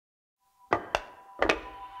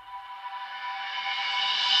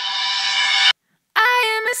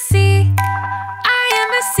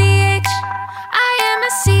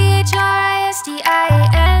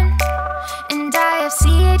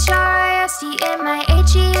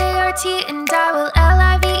C-H-I-S-T and I will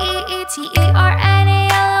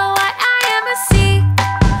L-I-V-E-E-T-E-R-N-A-L-O-Y. I am a C.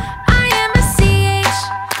 I am a C-H.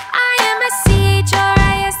 I am a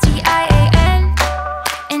C-H-R-I-S-T-I-A-N.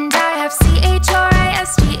 And I have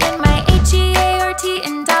C-H-R-I-S-T in my H-E-A-R-T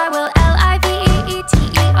and I will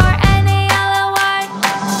L-I-V-E-E-T-E-R-N-A-L-O-Y.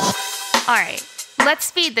 Alright, let's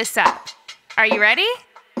speed this up. Are you ready?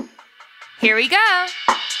 Here we go. I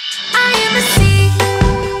am a C.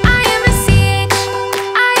 I am a C-H.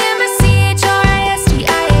 I am a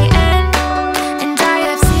C-H-R-I-S-T-I-A-N. And I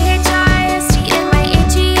have C-H-R-I-S-T in my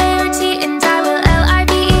H-E-A-R-T and I will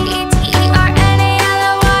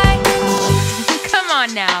L-I-V-E-E-T-E-R-N-A-L-O-Y. Come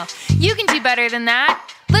on now. You can do better than that.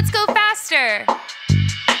 Let's go faster. I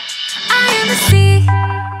am a C.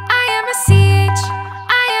 I am a C-H.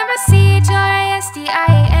 I am a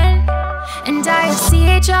C-H-R-I-S-T-I-A-N. And I have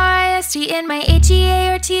C-H-R-I-S-T in my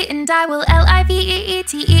H-E-A-R-T and I will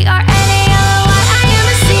L-I-V-E-E-T-E-R-N-A-L-O-Y. I am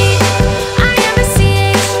a C. I am a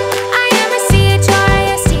C-H. I am a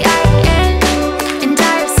C-H-R-I-S-T-I-A-N. And I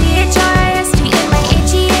have C-H-R-I-S-T in my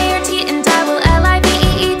H-E-A-R-T and I will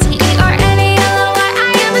L-I-V-E-E-T-E-R-N-A-L-O-Y. I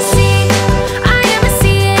am a C. I am a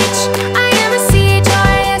C-H. I am a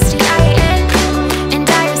C-H-R-I-S-T-I-A-N. And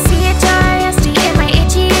I have C-H-R-I-S-T in my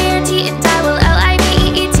H-E-A-R-T and I will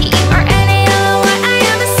L-I-V-E-E-T-E-R-N-A-L-O-Y. I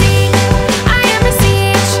am a C. I am a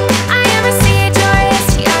C-H. I am a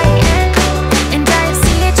C-H-R-I-S-T-I-A-N.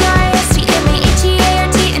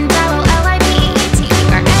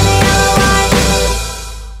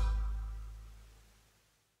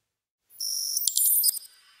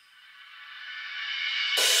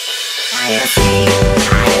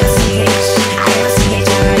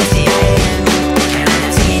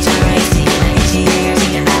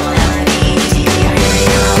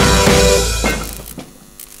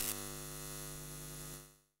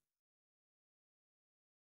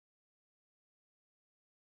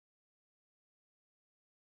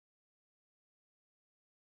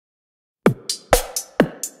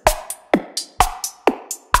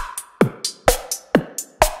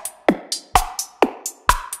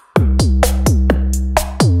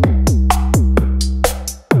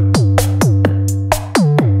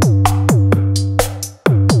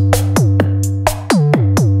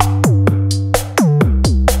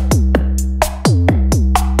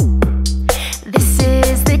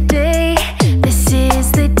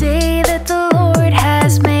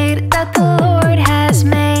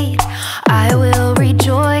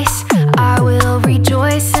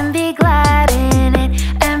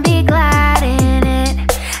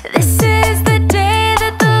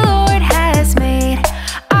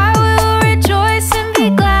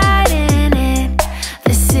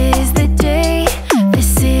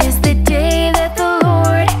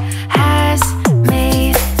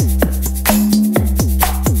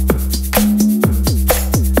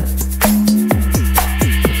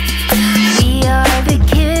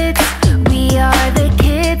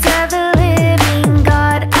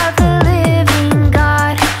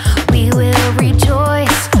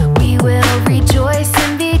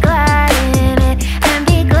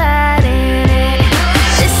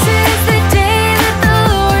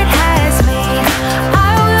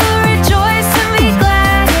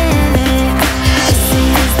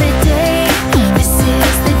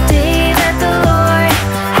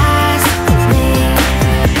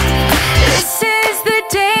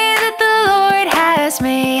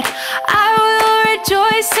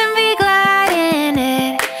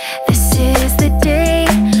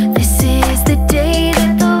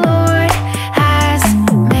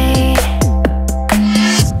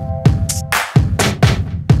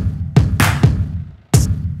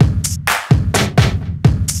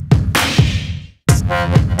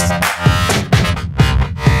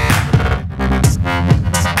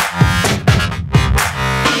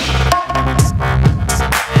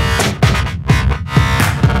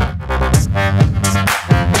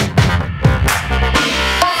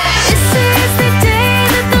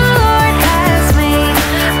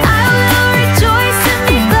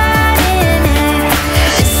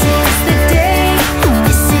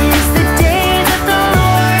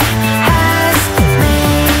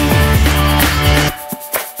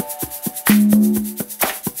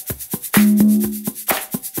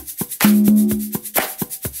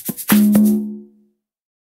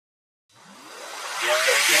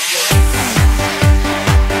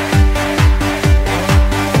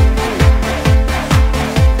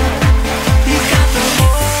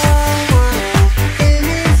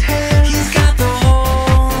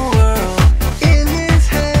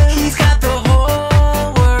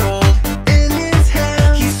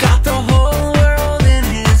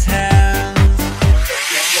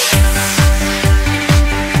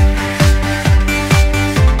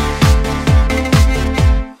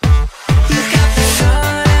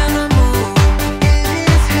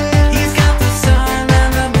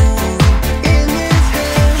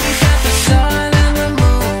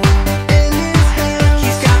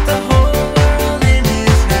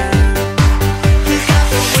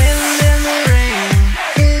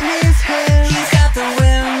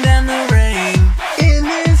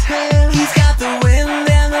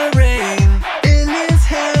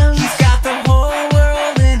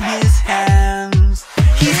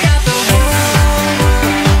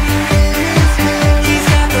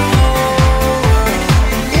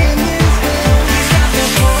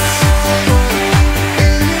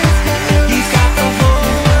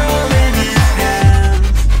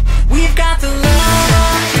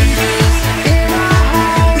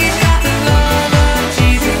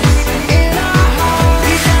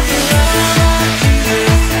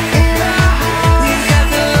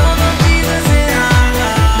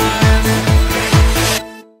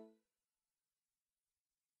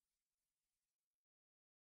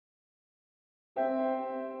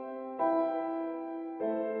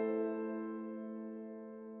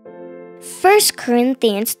 1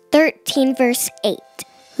 Corinthians 13 verse 8.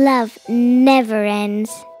 Love never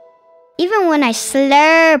ends. Even when I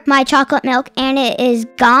slurp my chocolate milk and it is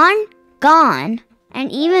gone.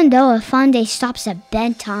 And even though a fun day stops at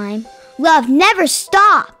bedtime, love never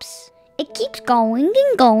stops. It keeps going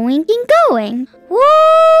and going and going.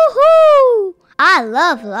 Woohoo! I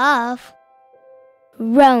love love.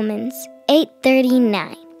 Romans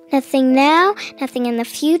 8:39. Nothing now, nothing in the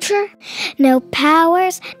future, no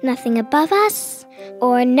powers, nothing above us,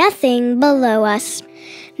 or nothing below us.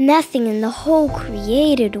 Nothing in the whole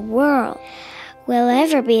created world will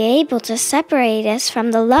ever be able to separate us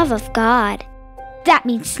from the love of God. That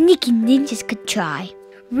means sneaky ninjas could try,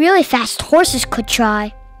 really fast horses could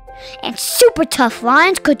try, and super tough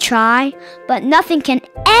lions could try, but nothing can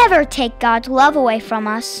ever take God's love away from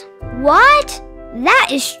us. What? That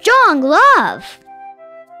is strong love.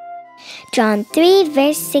 John 3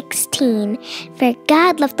 verse 16. For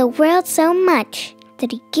God loved the world so much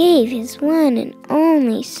that he gave his one and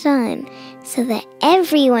only Son, so that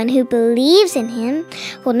everyone who believes in him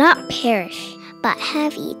will not perish, but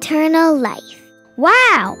have eternal life.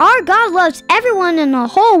 Wow! Our God loves everyone in the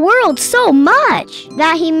whole world so much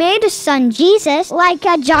that he made his Son Jesus like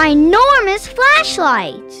a ginormous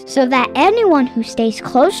flashlight, so that anyone who stays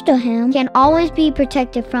close to him can always be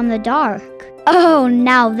protected from the dark. Oh,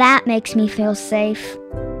 now that makes me feel safe.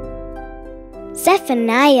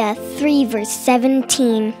 Zephaniah 3 verse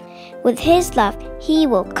 17. With his love, he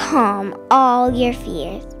will calm all your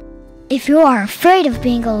fears. If you are afraid of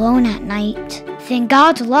being alone at night, then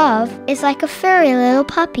God's love is like a furry little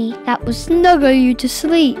puppy that will snuggle you to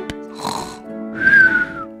sleep.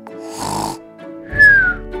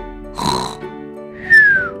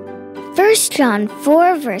 1 John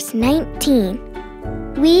 4 verse 19.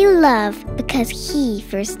 We love because he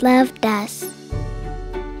first loved us.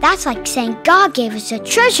 That's like saying God gave us a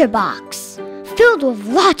treasure box filled with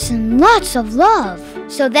lots and lots of love,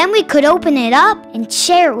 so then we could open it up and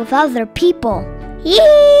share it with other people.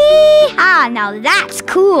 Yee-haw! Now that's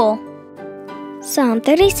cool. Psalm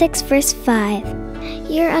 36 verse 5.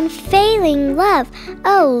 Your unfailing love,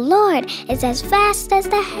 O Lord, is as vast as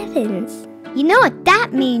the heavens. You know what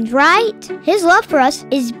that means, right? His love for us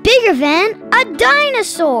is bigger than a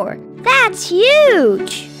dinosaur. That's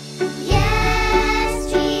huge.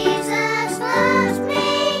 Yes, Jesus loves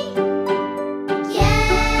me.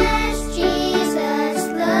 Yes, Jesus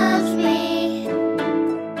loves me.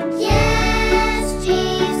 Yes,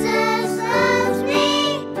 Jesus loves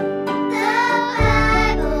me. The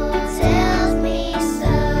Bible tells me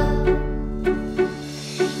so.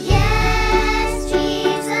 Yes,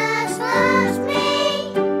 Jesus loves me.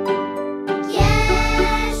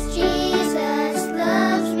 Yes, Jesus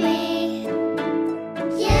loves me.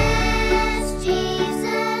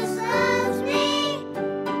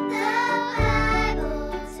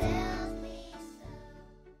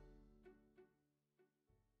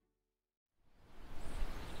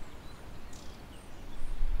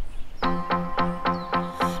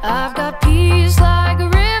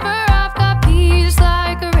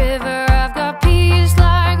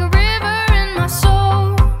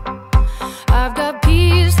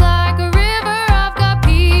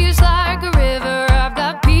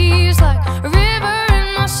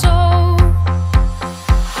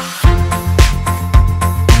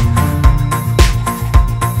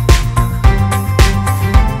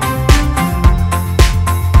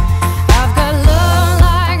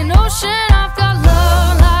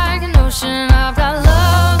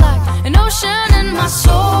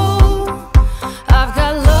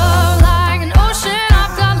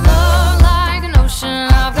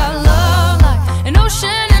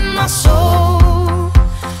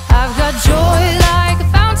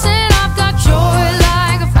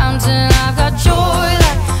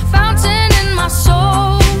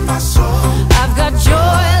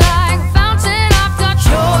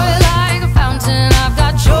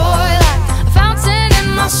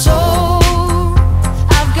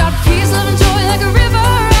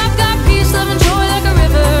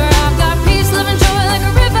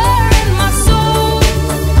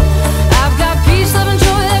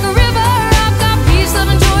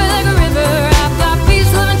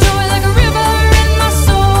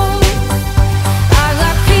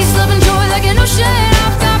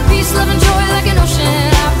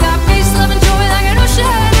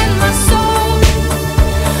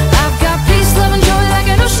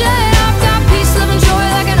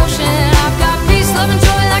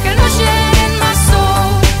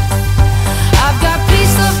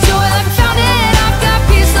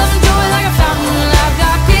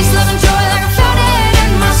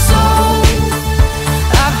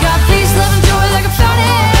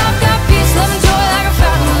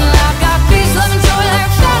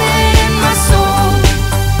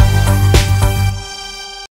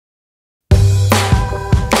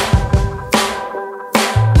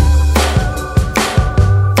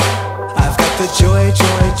 the joy,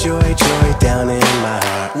 joy, joy, joy down in my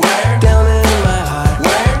heart. Where? Down in my heart.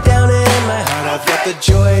 Where? Down in my heart. I've got the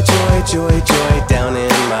joy, joy, joy, joy down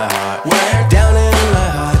in my heart. Where? Down in my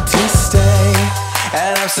heart to stay.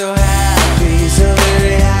 And I'm so happy, so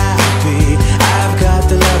very happy. I've got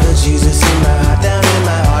the love of Jesus in my heart, down in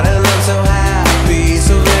my heart. And I'm so happy,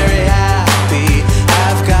 so very happy.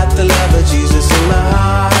 I've got the love of Jesus in my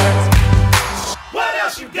heart. What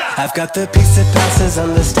else you got? I've got the peace that passes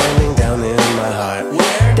understanding down in my heart.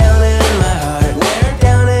 Where? Down in my heart. Where?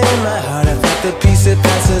 Down in my heart. I've got the peace that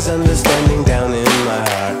passes understanding down in my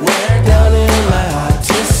heart. Where? Down in my heart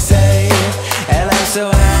to stay. And I'm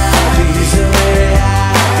so happy, so very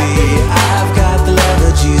happy. I've got the love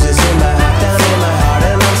of Jesus in my heart, down in my heart.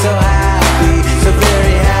 And I'm so happy, so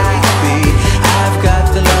very happy. I've got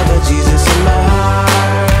the love of Jesus in my heart.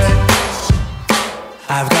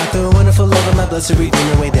 I've got the wonderful love of my blessed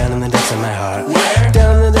Redeemer way down in the depths of my heart. Where?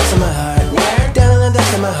 Down in the depths of my heart. Where? Down in the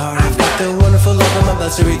depths of my heart. I've got the wonderful love of my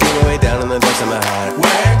blessed Redeemer way down in the depths of my heart.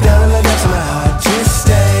 Where? Down in the depths of my heart to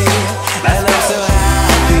stay. And I'm so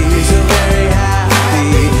happy, so very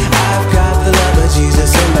happy. I've got the love of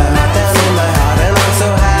Jesus in my heart, down in my heart. And I'm so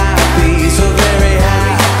happy, so very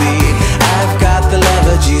happy. I've got the love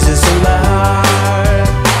of Jesus in my heart.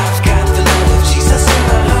 I've got the love of Jesus in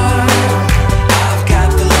my heart. I've got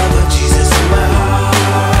the love of Jesus in my heart.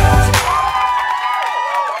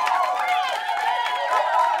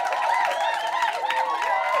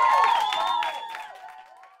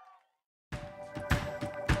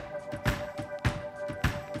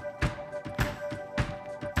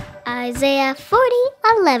 Isaiah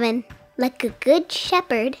 40:11. Like a good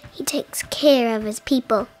shepherd, he takes care of his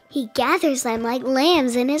people. He gathers them like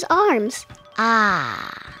lambs in his arms.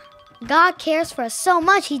 God cares for us so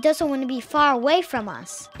much he doesn't want to be far away from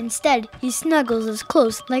us. Instead, he snuggles us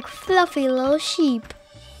close like fluffy little sheep.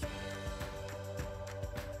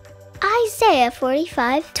 Isaiah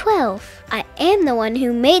 45:12. I am the one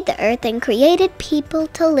who made the earth and created people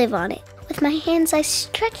to live on it. With my hands I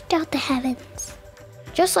stretched out the heavens.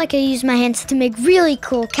 Just like I use my hands to make really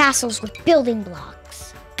cool castles with building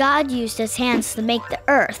blocks, God used his hands to make the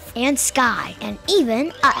earth and sky and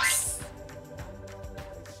even us.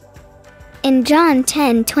 In John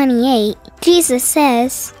 10:28, Jesus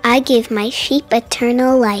says, I give my sheep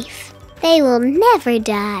eternal life. They will never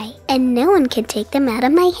die, and no one can take them out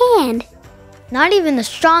of my hand. Not even the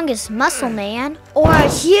strongest muscle man or a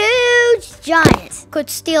huge giant could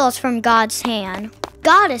steal us from God's hand.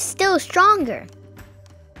 God is still stronger.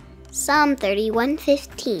 Psalm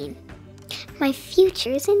 31:15. My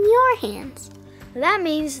future is in your hands. That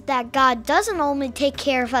means that God doesn't only take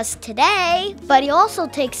care of us today, but he also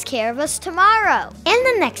takes care of us tomorrow, and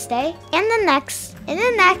the next day, and the next, and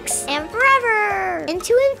the next, and forever,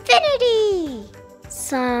 into infinity.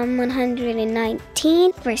 Psalm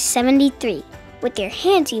 119, verse 73. With your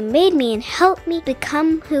hands you made me and helped me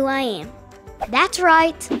become who I am. That's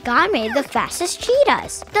right. God made the fastest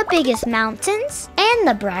cheetahs, the biggest mountains, and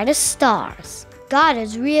the brightest stars. God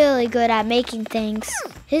is really good at making things.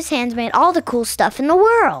 His hands made all the cool stuff in the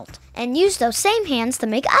world and used those same hands to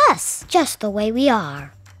make us, just the way we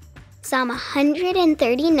are. Psalm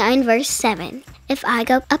 139, verse 7. If I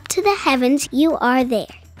go up to the heavens, you are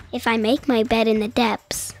there. If I make my bed in the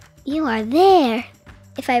depths, you are there.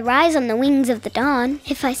 If I rise on the wings of the dawn,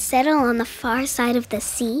 if I settle on the far side of the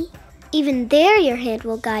sea, even there your hand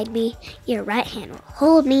will guide me, your right hand will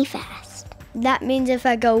hold me fast. That means if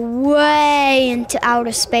I go way into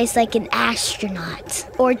outer space like an astronaut,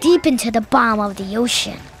 or deep into the bottom of the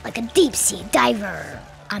ocean like a deep sea diver,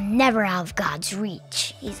 I'm never out of God's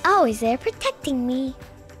reach. He's always there protecting me.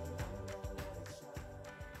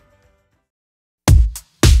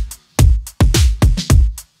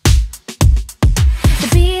 The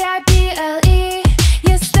Bible,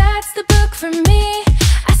 yes, that's the book for me.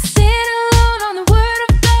 I stand alone on the word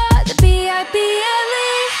of God, the Bible.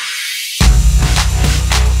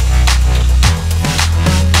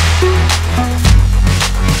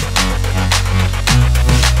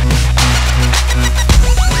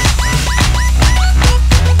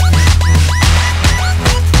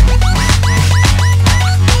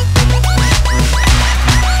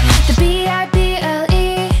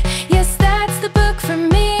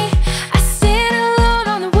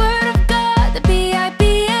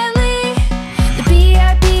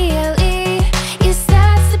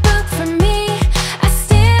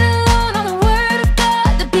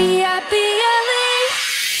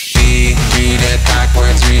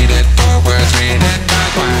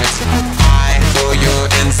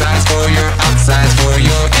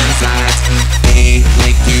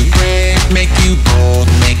 Make you bold,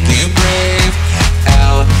 make you brave.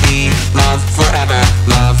 L-E, love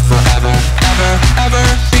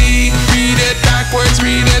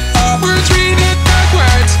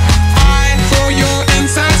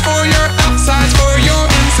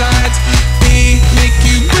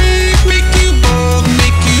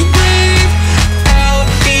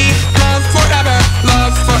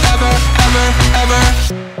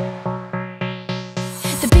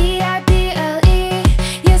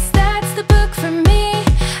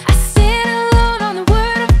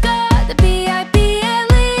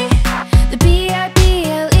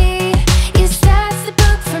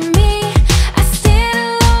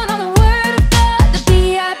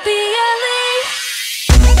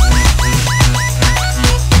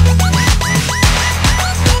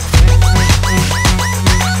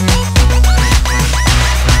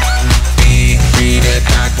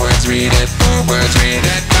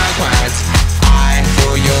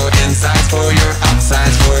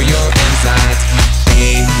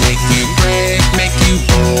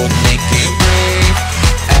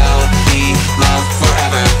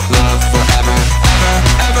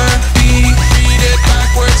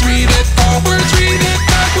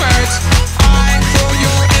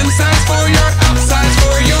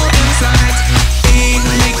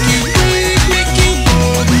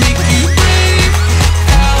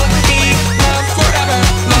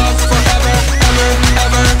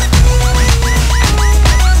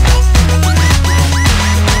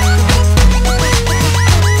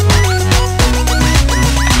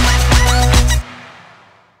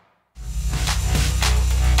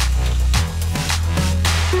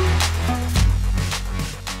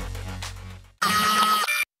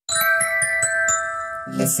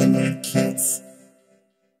Listen up, kids.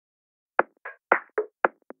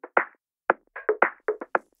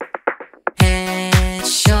 Head,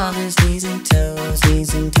 shoulders, knees and toes,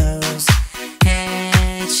 knees and toes.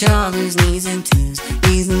 Head, shoulders, knees and toes,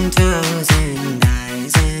 knees and toes, and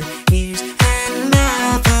eyes and ears and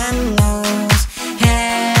mouth and nose.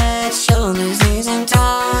 Head, shoulders, knees and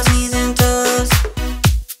toes, knees and toes.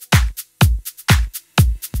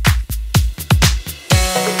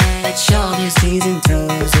 Head, shoulders, knees and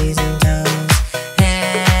toes, knees and toes.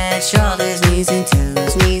 Head, shoulders, knees and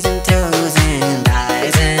toes, knees and toes, and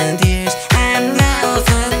eyes and ears and mouth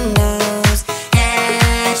and nose.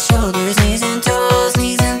 Head, shoulders, knees and toes,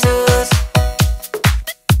 knees and toes.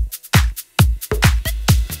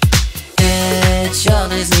 Head,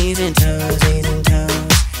 shoulders, knees and toes, knees and toes.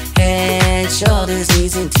 Head, shoulders,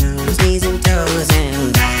 knees and toes, knees and toes,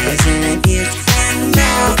 and eyes and ears and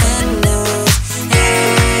mouth and nose.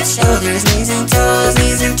 Head, shoulders, knees and toes,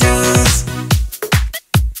 knees and toes.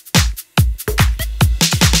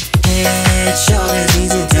 Head, shoulders,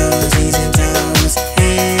 knees and toes, knees and toes.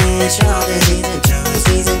 Head, shoulders, knees and toes,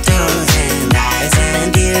 knees and toes, and eyes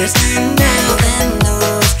and ears and mouth and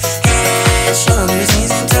nose. Head, shoulders,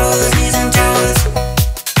 knees and toes, knees and toes.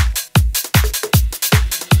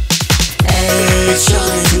 Head,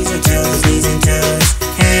 shoulders, knees and toes, knees and toes.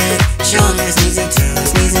 Head, shoulders, knees and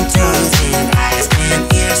toes, knees and toes, and eyes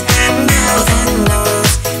and ears and mouth and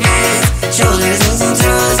nose. Head, shoulders, knees and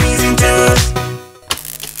toes, knees and toes.